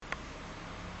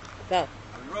Go. Are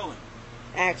we rolling?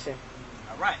 Action.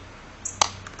 All right.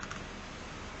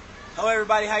 Hello,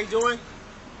 everybody. How you doing?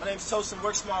 My name is Tosin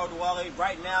Work Smart with Wale.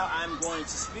 Right now, I'm going to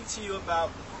speak to you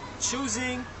about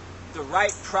choosing the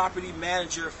right property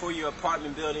manager for your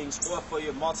apartment buildings or for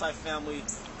your multifamily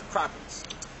properties.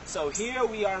 So here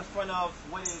we are in front of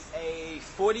what is a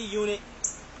 40-unit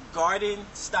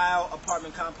garden-style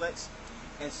apartment complex.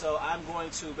 And so I'm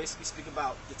going to basically speak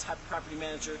about the type of property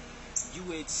manager you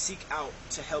would seek out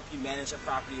to help you manage a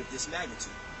property of this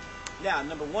magnitude. Now,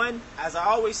 number one, as I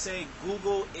always say,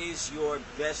 Google is your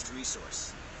best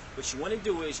resource. What you want to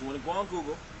do is you want to go on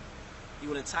Google, you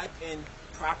want to type in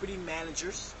property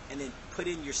managers and then put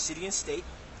in your city and state,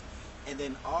 and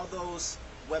then all those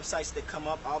websites that come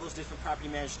up, all those different property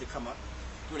managers that come up,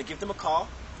 you want to give them a call,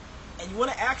 and you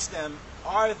want to ask them,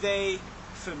 are they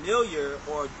familiar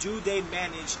or do they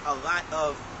manage a lot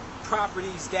of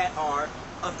properties that are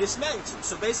of this magnitude?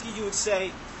 So basically you would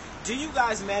say, do you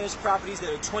guys manage properties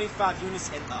that are 25 units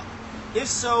and up? If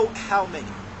so, how many?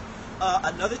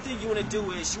 Another thing you want to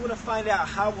do is you want to find out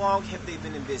how long have they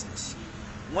been in business.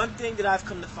 One thing that I've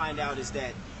come to find out is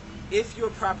that if your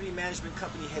property management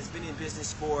company has been in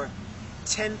business for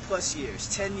 10 plus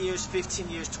years, 10 years, 15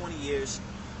 years, 20 years,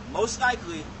 most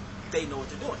likely they know what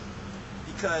they're doing.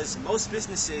 Because most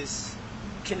businesses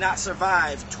cannot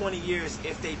survive 20 years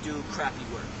if they do crappy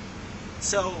work.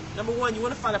 So, number one, you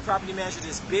want to find a property manager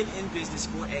that's been in business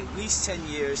for at least 10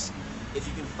 years. If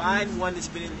you can find one that's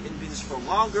been in business for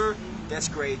longer, that's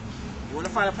great. You want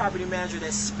to find a property manager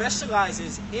that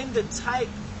specializes in the type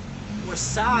or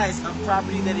size of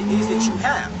property that it is that you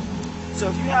have. So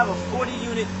if you have a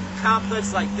 40-unit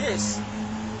complex like this,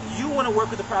 you want to work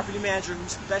with a property manager who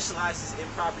specializes in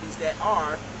properties that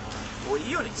are 40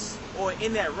 units or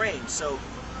in that range. So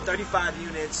 35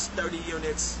 units, 30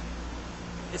 units,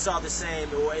 it's all the same.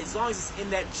 Or as long as it's in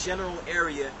that general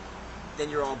area, then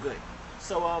you're all good.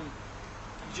 So you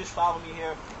just follow me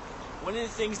here. One of the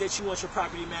things that you want your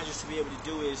property managers to be able to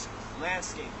do is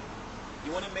landscaping.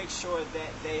 You want to make sure that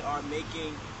they are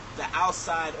making the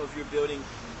outside of your building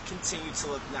continue to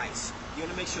look nice. You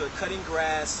want to make sure they're cutting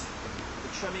grass,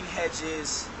 they're trimming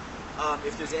hedges,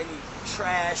 if there's any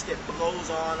trash that blows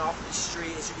on off the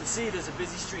street. As you can see, there's a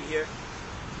busy street here.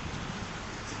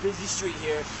 It's a busy street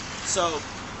here. So,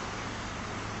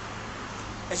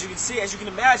 as you can see, as you can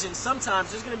imagine,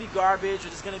 sometimes there's going to be garbage or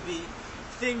there's going to be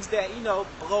things that,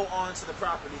 blow onto the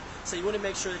property. So you want to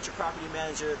make sure that your property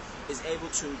manager is able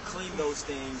to clean those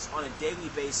things on a daily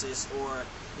basis or,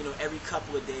 every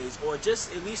couple of days, or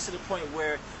just at least to the point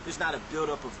where there's not a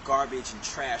buildup of garbage and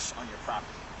trash on your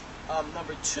property.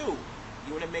 Number two,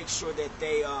 you want to make sure that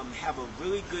they have a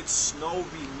really good snow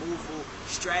removal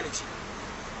strategy.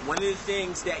 One of the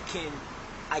things that can,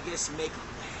 make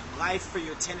life for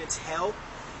your tenants hell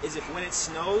is if when it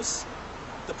snows,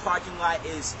 the parking lot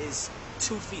is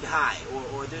 2 feet high,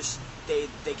 or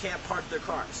they can't park their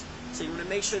cars. So you want to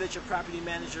make sure that your property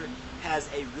manager has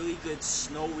a really good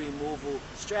snow removal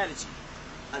strategy.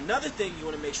 Another thing you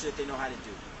want to make sure that they know how to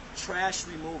do, trash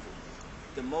removal.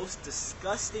 The most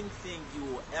disgusting thing you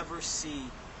will ever see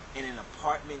in an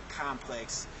apartment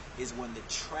complex is when the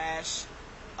trash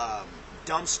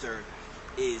dumpster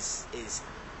is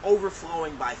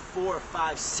overflowing by 4 or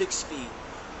 5, 6 feet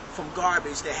from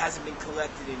garbage that hasn't been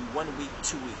collected in 1 week,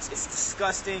 2 weeks. It's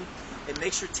disgusting. It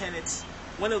makes your tenants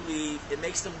want to leave. It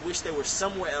makes them wish they were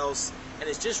somewhere else. And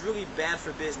it's just really bad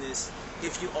for business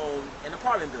if you own an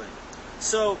apartment building.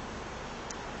 So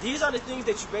these are the things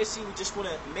that you basically just want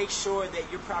to make sure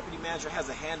that your property manager has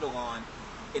a handle on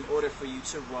in order for you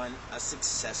to run a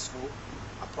successful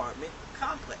apartment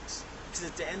complex. Because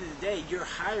at the end of the day, you're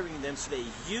hiring them so that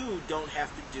you don't have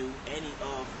to do any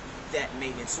of that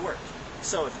maintenance work.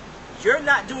 So if you're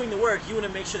not doing the work, you want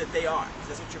to make sure that they are, because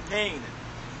that's what you're paying them.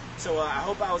 So I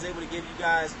hope I was able to give you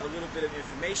guys a little bit of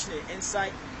information and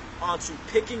insight onto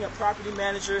picking a property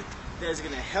manager that is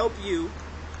going to help you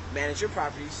manage your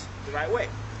properties the right way.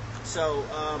 So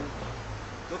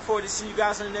look forward to seeing you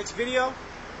guys in the next video.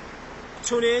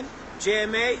 Tune in,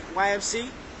 JMA, YMC,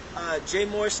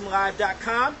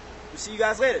 JMorrisonLive.com. We'll see you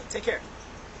guys later. Take care.